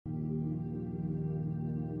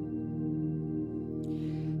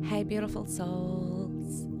Hey, beautiful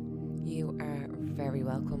souls. You are very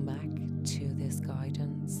welcome back to this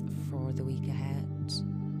guidance for the week ahead.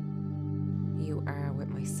 You are with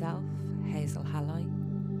myself, Hazel Halley.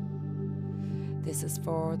 This is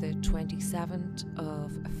for the 27th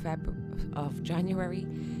of January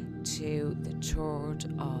to the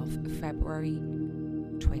 3rd of February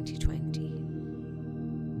 2020.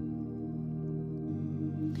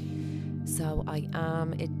 So I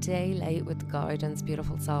am a day late with the guidance,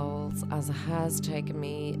 beautiful souls, as it has taken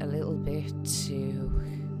me a little bit to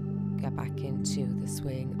get back into the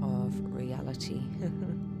swing of reality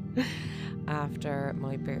after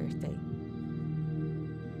my birthday.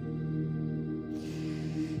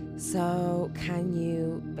 So can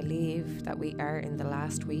you believe that we are in the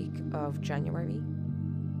last week of January?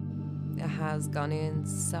 It has gone in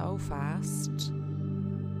so fast.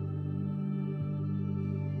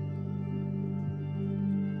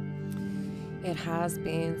 It has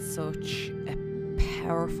been such a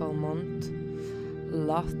powerful month.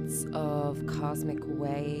 Lots of cosmic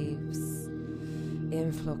waves,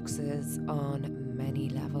 influxes on many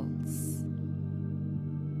levels.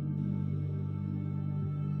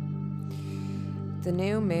 The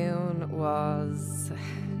new moon was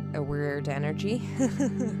a weird energy,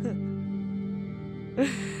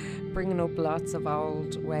 bringing up lots of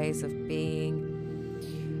old ways of being,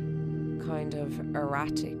 kind of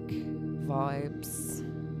erratic vibes,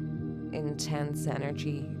 intense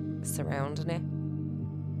energy surrounding it.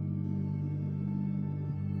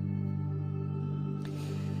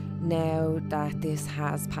 Now that this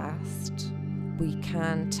has passed, we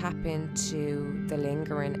can tap into the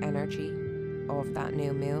lingering energy of that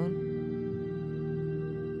new moon,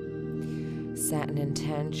 setting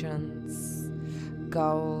intentions,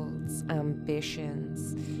 goals,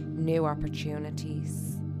 ambitions, new opportunities.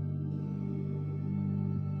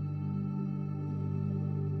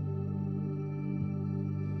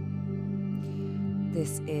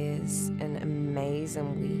 This is an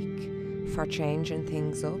amazing week for changing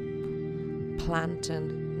things up,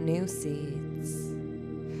 planting new seeds,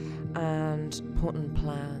 and putting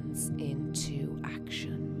plans into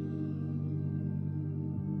action.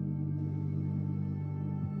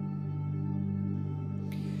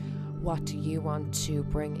 What do you want to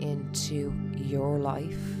bring into your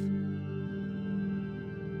life?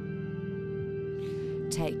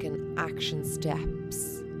 Taking action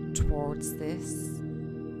steps towards this.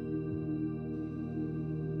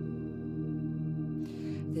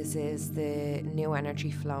 This is the new energy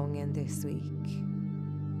flowing in this week.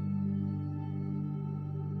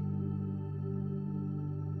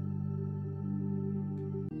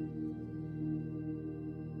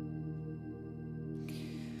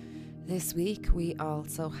 This week we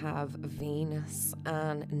also have Venus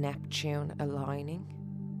and Neptune aligning.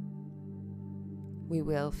 We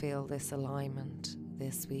will feel this alignment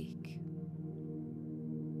this week.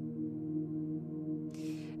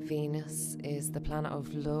 Venus is the planet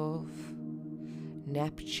of love,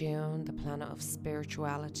 Neptune, the planet of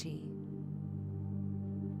spirituality.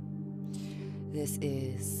 This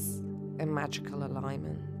is a magical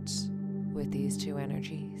alignment with these two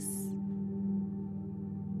energies.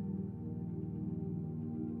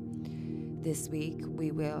 This week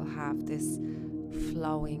we will have this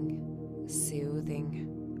flowing, soothing,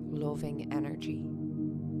 loving energy.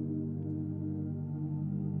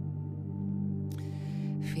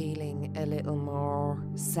 Feeling a little more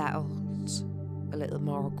settled, a little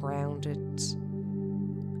more grounded,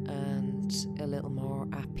 and a little more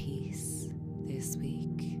at peace this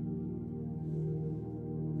week.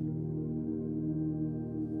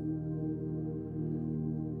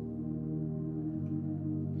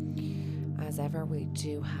 As ever, we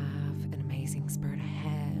do have an amazing spirit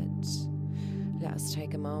ahead. Let us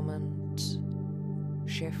take a moment,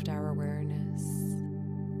 shift our awareness,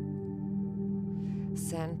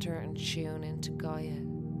 center and tune into Gaia.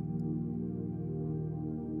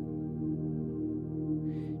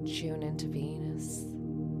 Tune into Venus.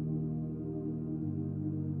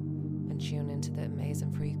 And tune into the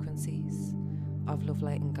amazing frequencies of love,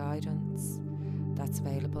 light and guidance that's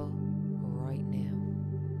available right now.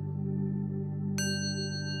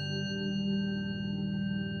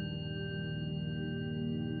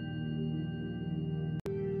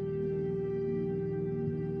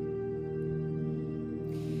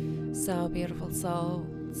 So, beautiful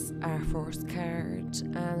souls, our first card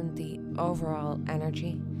and the overall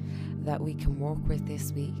energy that we can work with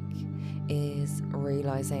this week is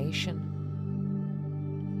realization.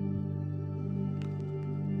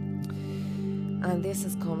 And this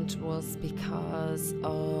has come to us because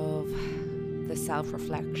of the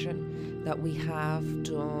self-reflection that we have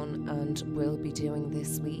done and will be doing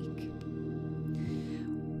this week.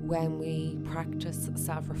 When we practice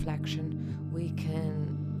self-reflection, we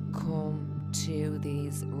can come to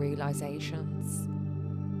these realizations.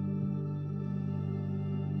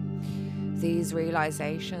 These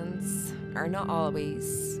realizations are not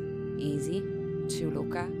always easy to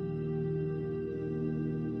look at,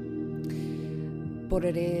 but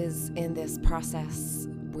it is in this process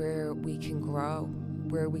where we can grow,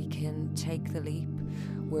 where we can take the leap,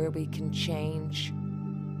 where we can change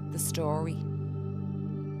the story.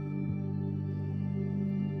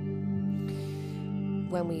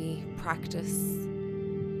 When we practice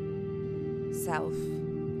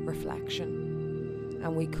self-reflection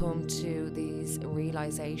and we come to these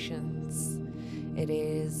realizations, it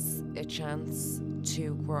is a chance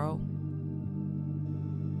to grow.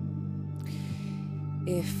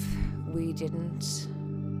 If we didn't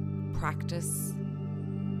practice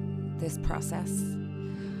this process,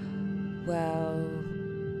 well,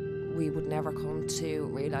 we would never come to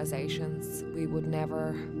realizations. We would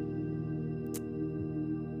never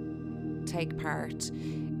take part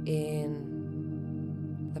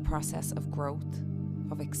in the process of growth,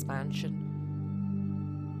 of expansion,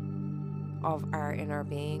 of our inner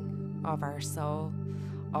being, of our soul,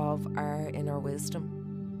 of our inner wisdom.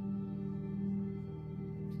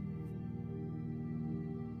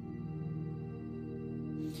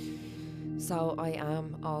 So I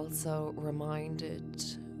am also reminded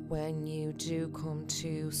when you do come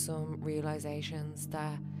to some realizations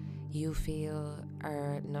that you feel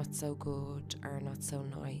are not so good, are not so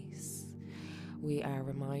nice, we are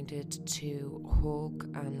reminded to hug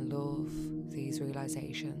and love these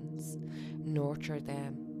realizations, nurture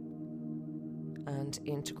them, and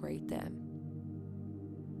integrate them.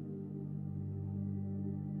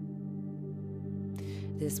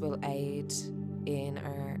 This will aid in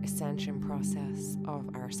our ascension process of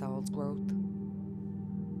our soul's growth.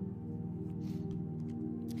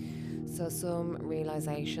 So some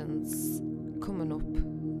realizations coming up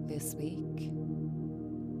this week.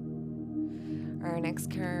 Our next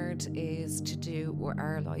card is to do with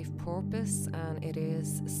our life purpose, and it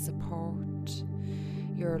is support.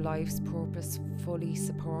 Your life's purpose fully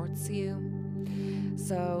supports you.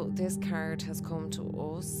 So this card has come to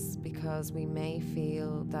us because we may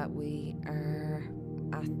feel that we are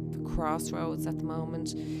at the crossroads at the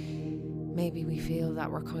moment. Maybe we feel that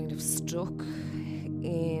we're kind of stuck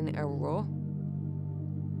in a rut.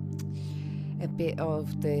 A bit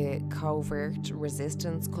of the covert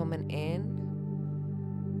resistance coming in.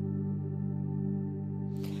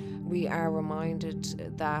 We are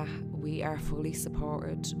reminded that we are fully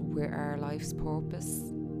supported with our life's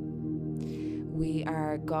purpose. We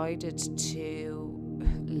are guided to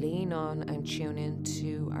lean on and tune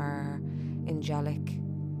into our angelic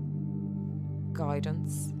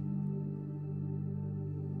guidance.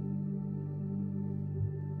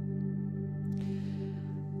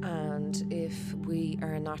 And if we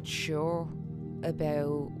are not sure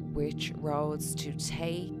about which roads to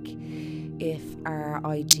take, if our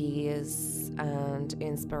ideas and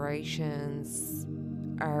inspirations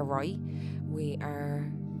are right, we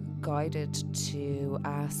are guided to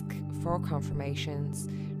ask for confirmations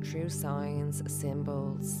through signs,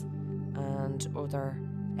 symbols, and other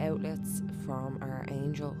outlets from our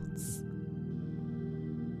angels.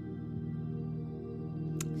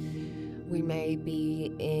 We may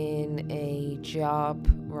be in a job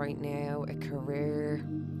right now, a career,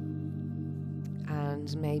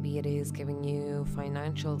 and maybe it is giving you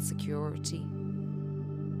financial security.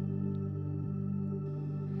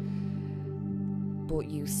 But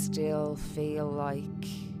you still feel like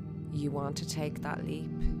you want to take that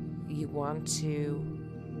leap. You want to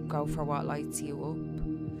go for what lights you up.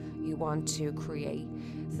 You want to create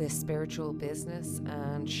this spiritual business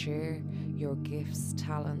and share your gifts,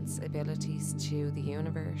 talents, abilities to the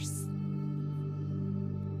universe.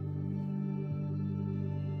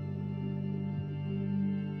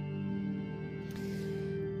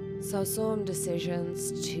 So some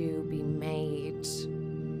decisions to be made,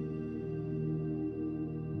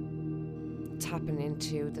 tapping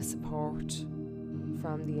into the support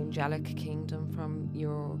from the angelic kingdom, from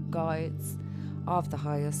your guides of the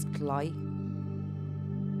highest light.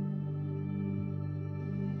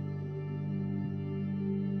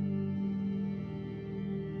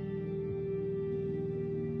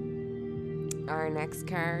 Our next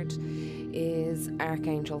card is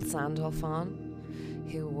Archangel Sandalphon,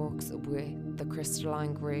 who works with the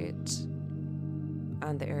crystalline grid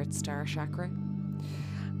and the Earth Star Chakra.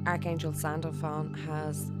 Archangel Sandalphon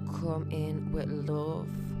has come in with love,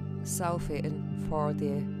 so fitting for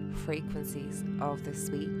the frequencies of this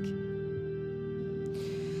week.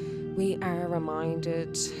 We are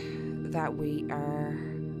reminded that we are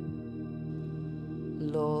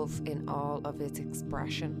love in all of its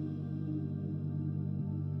expression.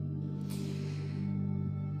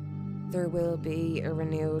 There will be a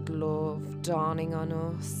renewed love dawning on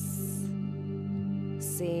us,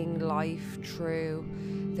 seeing life through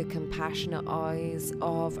the compassionate eyes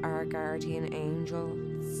of our guardian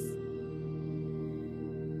angels.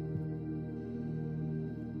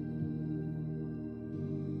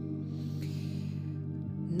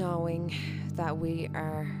 Knowing that we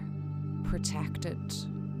are protected,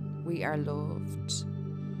 we are loved,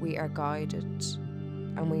 we are guided,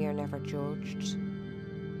 and we are never judged.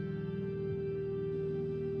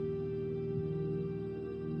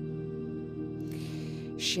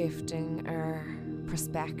 Shifting our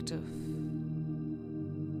perspective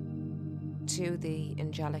to the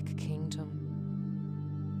angelic kingdom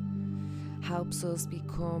helps us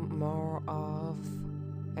become more of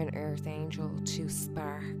an earth angel to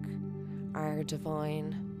spark our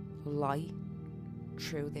divine light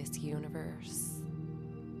through this universe.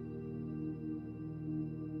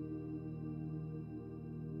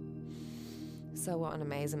 So what an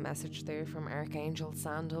amazing message there from Archangel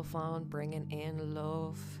Sandalphon, bringing in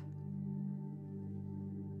love.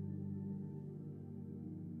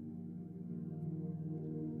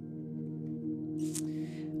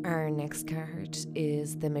 Our next card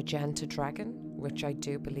is the Magenta Dragon, which I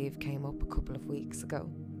do believe came up a couple of weeks ago.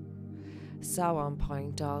 So on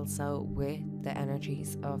point also with the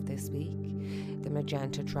energies of this week. The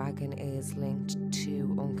Magenta Dragon is linked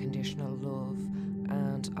to unconditional love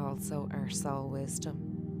and also our soul wisdom.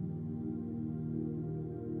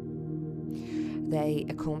 They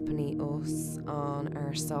accompany us on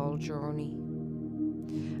our soul journey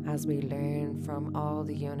as we learn from all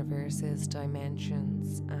the universe's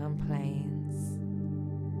dimensions and planes.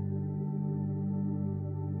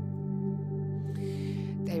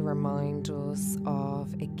 They remind us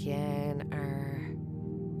of, again, our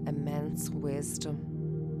immense wisdom,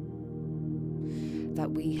 that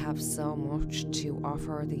we have so much to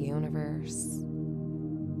offer the universe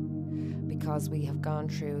because we have gone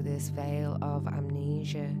through this veil of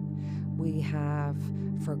amnesia. We have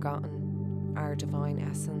forgotten our divine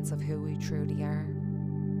essence of who we truly are.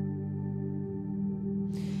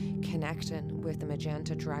 Connecting with the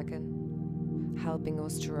Magenta Dragon, helping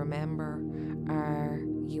us to remember our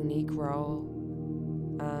unique role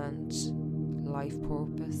and life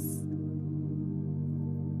purpose.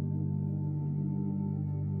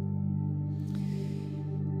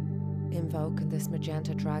 Invoking this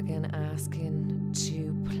Magenta Dragon, asking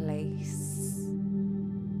to place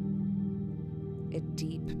a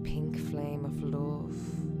deep pink flame of love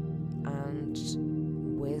and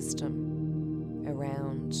wisdom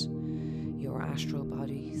around your astral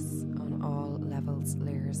bodies on all levels,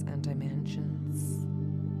 layers and dimensions.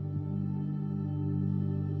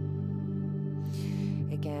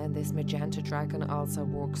 Again, this Magenta Dragon also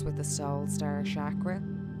works with the Soul Star Chakra.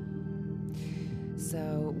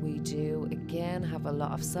 So we do again have a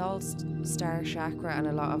lot of Soul Star Chakra and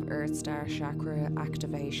a lot of Earth Star Chakra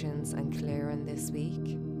activations and clearing this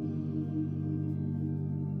week.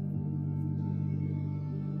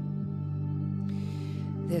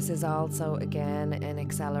 This is also again an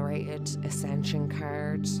accelerated ascension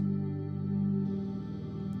card,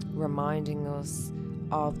 reminding us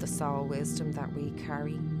of the soul wisdom that we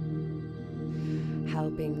carry,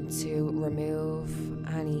 helping to remove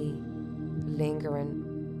any lingering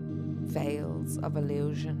veils of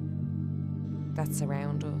illusion that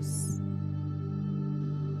surround us.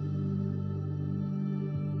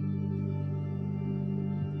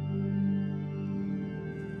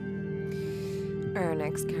 Our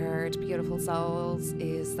next card, beautiful souls,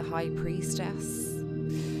 is the High Priestess.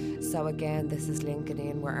 So again, this is linking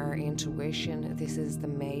in with our intuition. This is the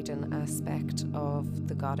maiden aspect of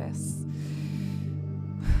the goddess.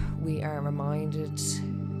 We are reminded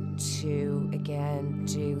to again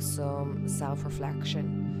do some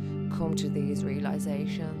self-reflection, come to these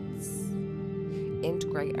realizations,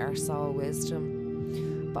 integrate our soul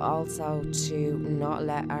wisdom, but also to not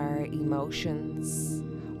let our emotions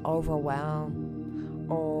overwhelm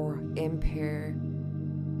or impair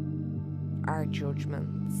our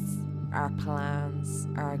judgments, our plans,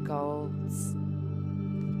 our goals.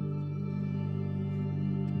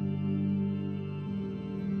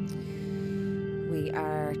 We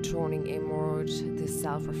are turning inward, this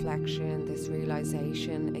self-reflection, this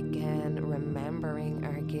realization, again, remembering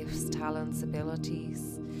our gifts, talents,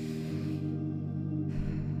 abilities,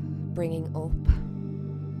 bringing up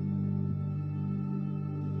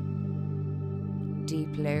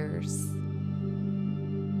deep layers.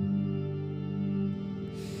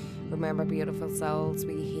 Remember, beautiful souls,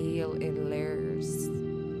 we heal in layers.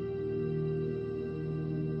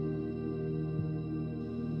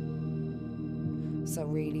 So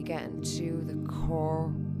really getting to the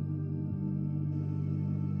core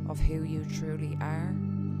of who you truly are.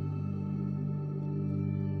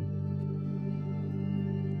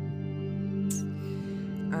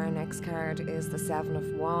 Our next card is the Seven of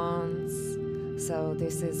Wands. So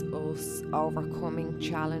this is us overcoming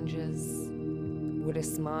challenges with a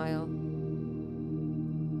smile,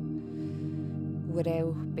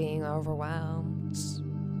 without being overwhelmed.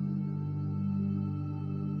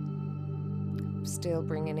 Still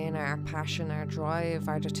bringing in our passion, our drive,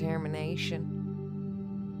 our determination.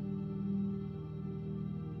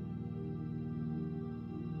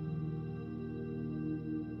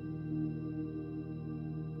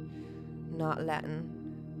 Not letting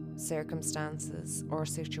circumstances or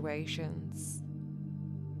situations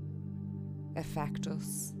affect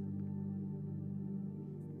us.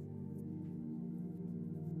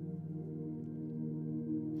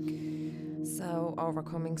 So,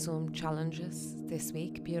 overcoming some challenges this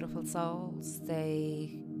week, beautiful souls.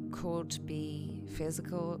 They could be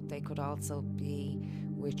physical, they could also be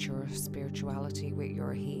with your spirituality, with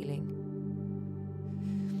your healing.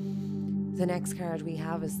 The next card we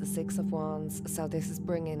have is the Six of Wands. So this is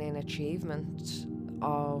bringing in achievement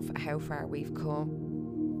of how far we've come,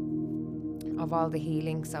 of all the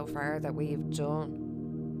healing so far that we've done,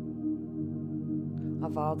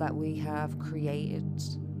 of all that we have created.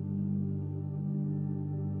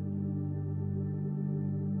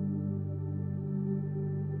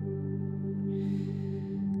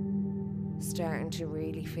 Starting to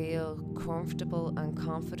really feel comfortable and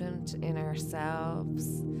confident in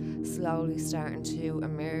ourselves, slowly starting to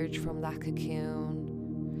emerge from that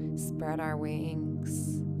cocoon, spread our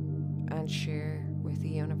wings and share with the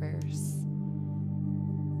universe.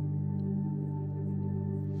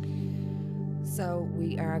 So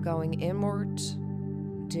we are going inward,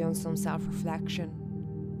 doing some self-reflection,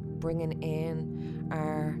 bringing in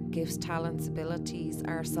our gifts, talents, abilities,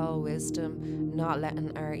 our soul wisdom, not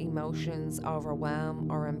letting our emotions overwhelm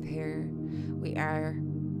or impair. We are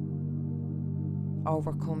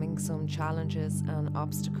overcoming some challenges and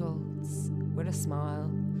obstacles with a smile.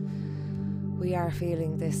 We are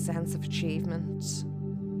feeling this sense of achievement,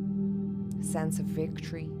 sense of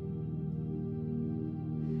victory.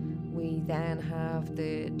 We then have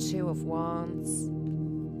the Two of Wands.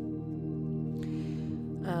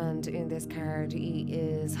 And in this card, he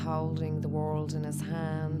is holding the world in his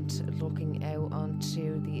hand, looking out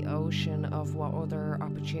onto the ocean of what other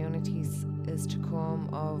opportunities is to come,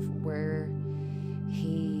 of where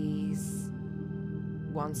he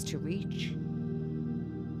wants to reach.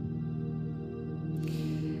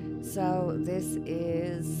 So this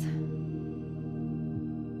is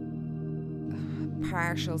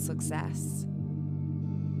partial success.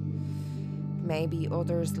 Maybe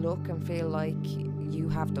others look and feel like you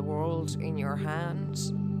have the world in your hand,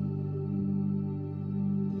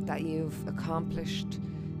 that you've accomplished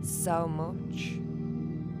so much.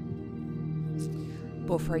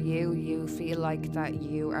 But for you, you feel like that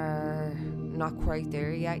you are not quite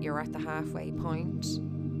there yet. You're at the halfway point.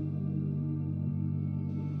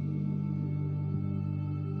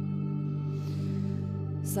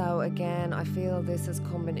 So again, I feel this is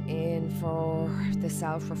coming in for the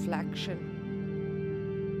self-reflection,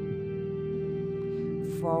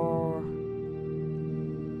 for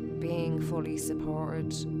being fully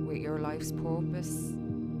supported with your life's purpose.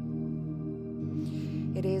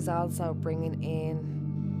 It is also bringing in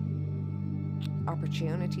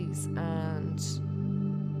opportunities and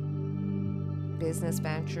business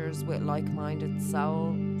ventures with like-minded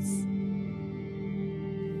souls.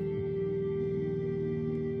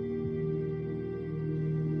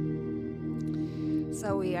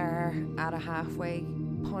 So we are at a halfway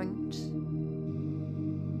point.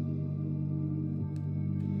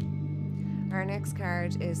 Our next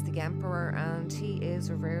card is the Emperor, and he is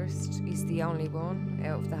reversed. He's the only one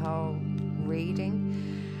out of the whole reading.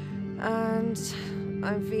 And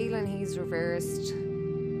I'm feeling he's reversed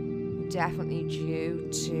definitely due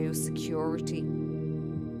to security,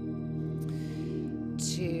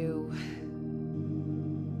 to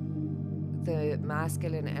the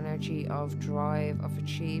masculine energy of drive, of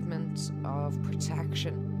achievement, of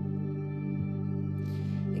protection.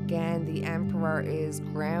 Again, the Emperor is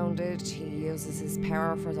grounded. He uses his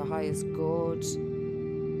power for the highest good.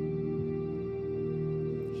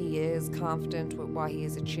 He is confident with what he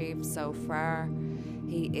has achieved so far.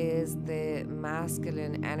 He is the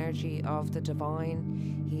masculine energy of the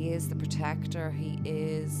divine. He is the protector. He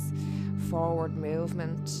is forward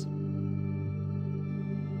movement.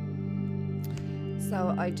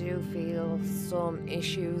 So I do feel some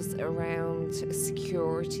issues around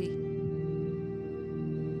security.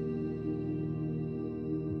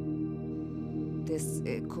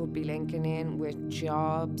 It could be linking in with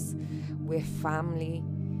jobs, with family,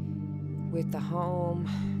 with the home.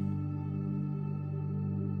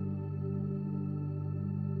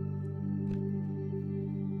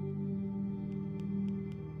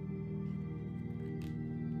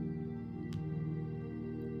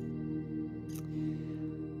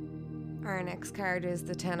 Our next card is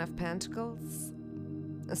the Ten of Pentacles.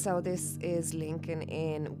 So this is linking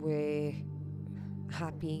in with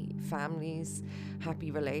happy families,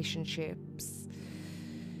 happy relationships,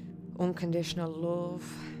 unconditional love.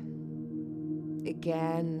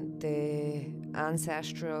 Again, the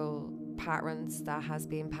ancestral patterns that has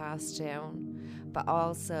been passed down, but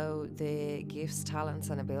also the gifts, talents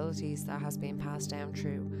and abilities that has been passed down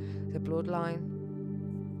through the bloodline.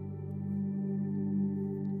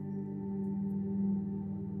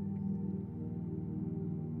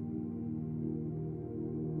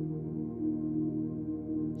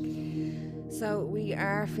 So we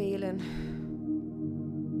are feeling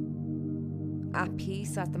at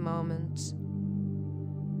peace at the moment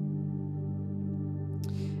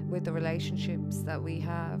with the relationships that we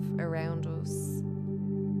have around us,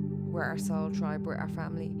 with our soul tribe, with our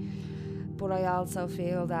family. But I also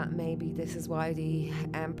feel that maybe this is why the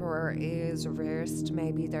Emperor is reversed.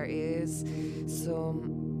 Maybe there is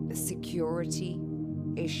some security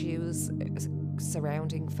issues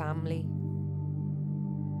surrounding family.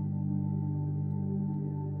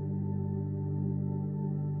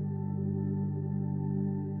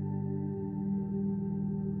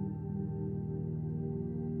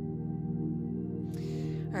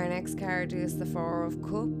 Our next card is the Four of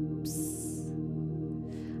Cups.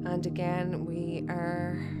 And again, we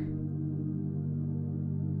are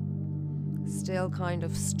still kind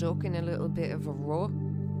of stuck in a little bit of a rut.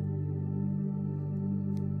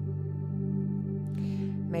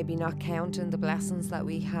 Maybe not counting the blessings that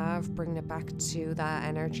we have, bringing it back to that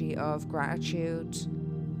energy of gratitude.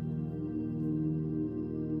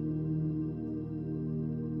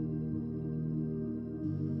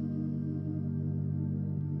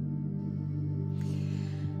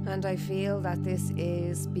 And I feel that this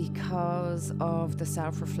is because of the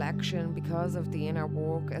self-reflection, because of the inner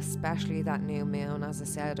work, especially that new moon. As I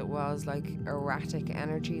said, it was like erratic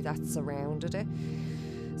energy that surrounded it.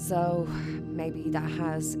 So maybe that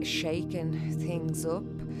has shaken things up.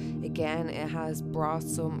 Again, it has brought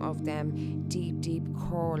some of them deep, deep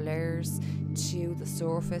core layers to the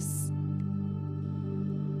surface,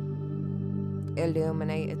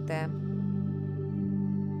 illuminated them.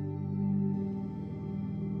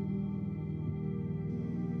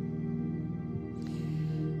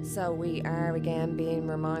 So we are again being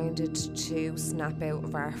reminded to snap out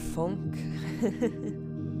of our funk.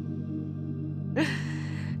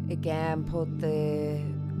 Again, put the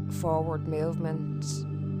forward movement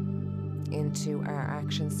into our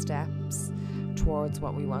action steps towards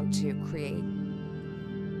what we want to create.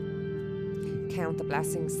 Count the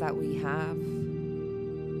blessings that we have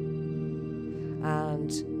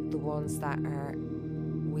and the ones that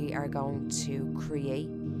we are going to create.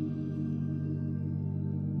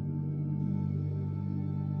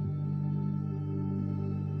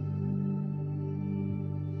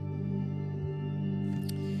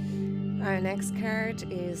 Our next card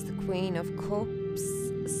is the Queen of Cups.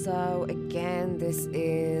 So again, this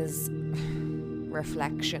is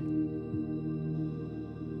reflection.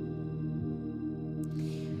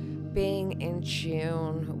 Being in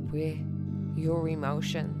tune with your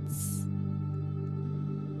emotions,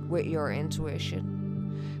 with your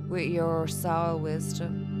intuition, with your soul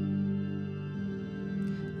wisdom.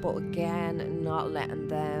 But again, not letting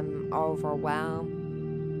them overwhelm.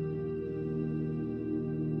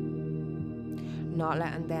 Not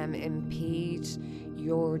letting them impede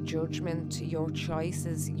your judgment, your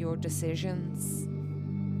choices, your decisions.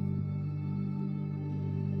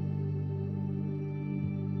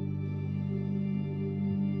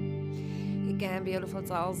 Again, beautiful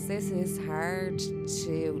souls, this is hard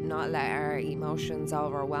to not let our emotions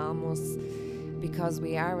overwhelm us because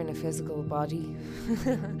we are in a physical body.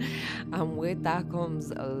 And with that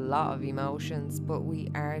comes a lot of emotions, but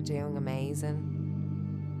we are doing amazing.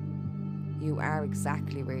 You are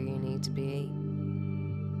exactly where you need to be.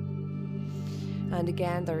 And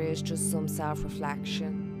again, there is just some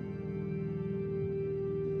self-reflection,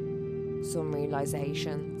 some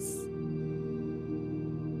realizations.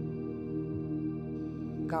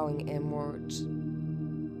 going inward.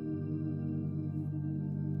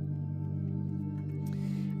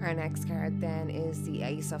 Our next card then is the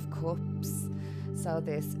Ace of Cups. So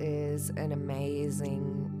this is an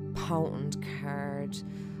amazing, potent card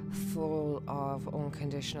full of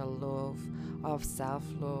unconditional love, of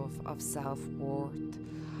self-love, of self-worth,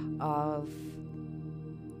 of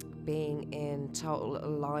being in total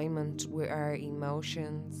alignment with our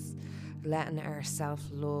emotions, letting our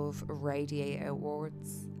self-love radiate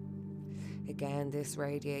outwards. Again, this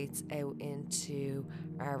radiates out into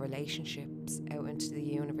our relationships, out into the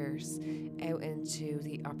universe, out into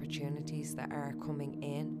the opportunities that are coming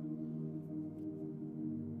in.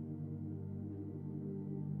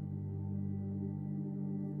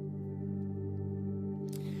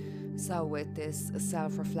 So with this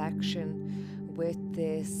self-reflection, with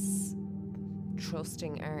this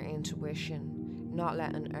trusting our intuition, not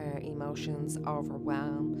letting our emotions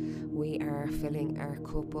overwhelm, we are filling our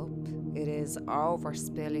cup up. It is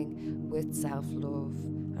overspilling with self-love,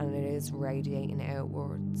 and it is radiating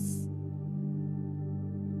outwards.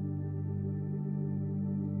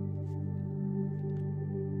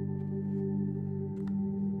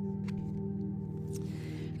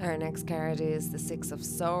 Our next card is the Six of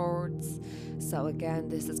Swords. So again,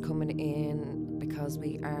 this is coming in because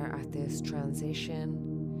we are at this transition.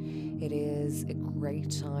 It is a great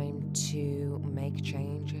time to make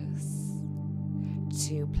changes,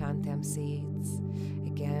 to plant them seeds,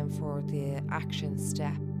 again for the action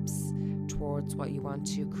steps towards what you want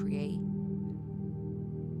to create.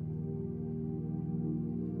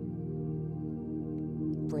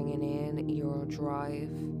 Bringing in your drive,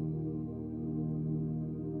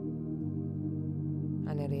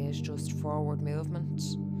 and it is just forward movement,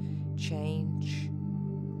 change,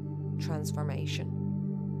 transformation.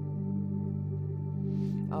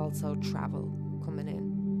 Also travel coming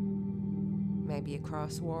in, maybe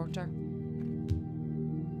across water.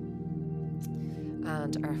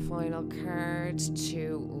 And our final card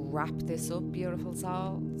to wrap this up, beautiful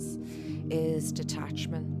souls, is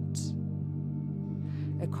detachment.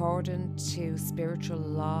 According to spiritual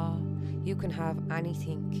law, you can have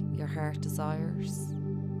anything your heart desires.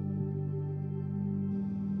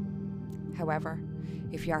 However,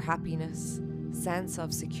 if your happiness, sense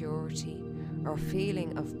of security, or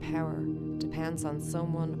feeling of power depends on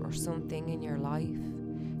someone or something in your life,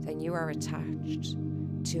 then you are attached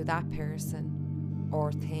to that person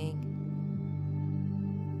or thing.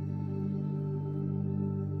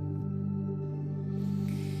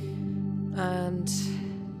 And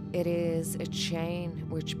it is a chain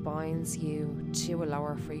which binds you to a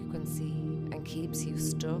lower frequency and keeps you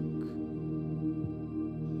stuck.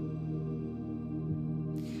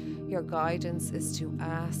 Your guidance is to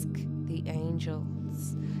ask the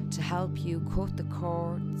angels to help you cut the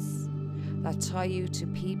cords that tie you to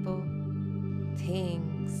people,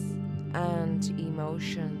 things, and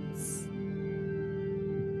emotions.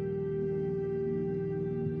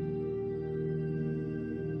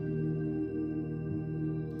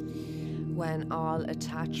 When all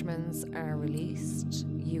attachments are released,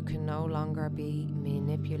 you can no longer be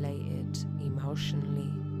manipulated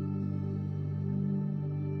emotionally.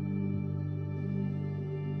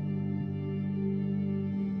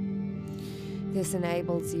 This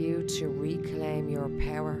enables you to reclaim your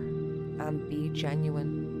power and be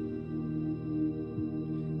genuine.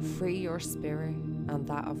 Free your spirit and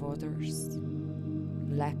that of others.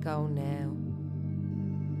 Let go now.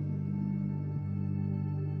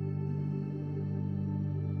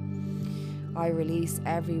 I release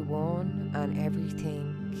everyone and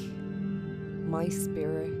everything. My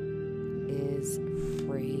spirit is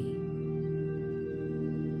free.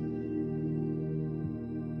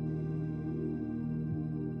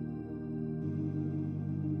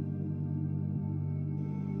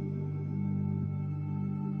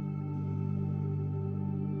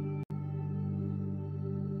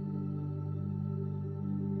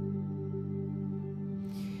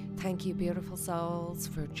 Thank you, beautiful souls,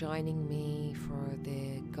 for joining me for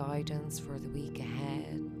the guidance for the week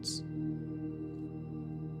ahead.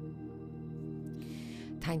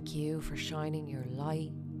 Thank you for shining your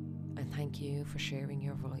light, and thank you for sharing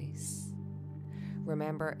your voice.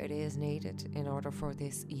 Remember, it is needed in order for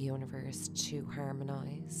this universe to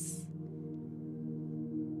harmonize.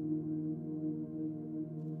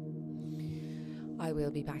 I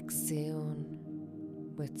will be back soon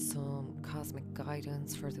with some cosmic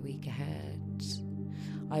guidance for the week ahead.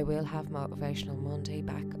 I will have Motivational Monday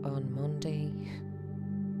back on Monday,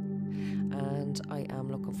 and I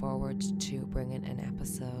am looking forward to bringing an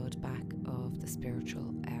episode back of the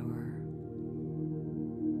Spiritual Hour.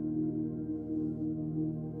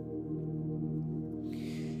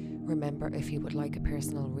 Remember, if you would like a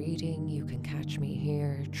personal reading, you can catch me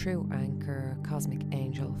here through Anchor, Cosmic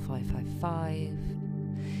Angel 555.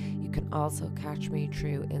 You can also catch me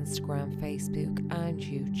through Instagram, Facebook and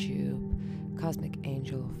YouTube, Cosmic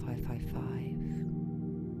Angel 555.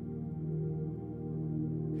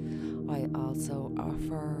 I also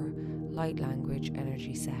offer light language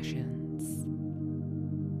energy sessions.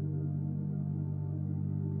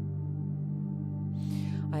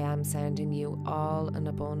 I am sending you all an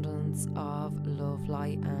abundance of love,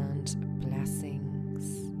 light and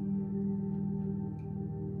blessings.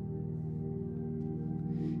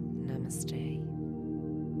 Namaste.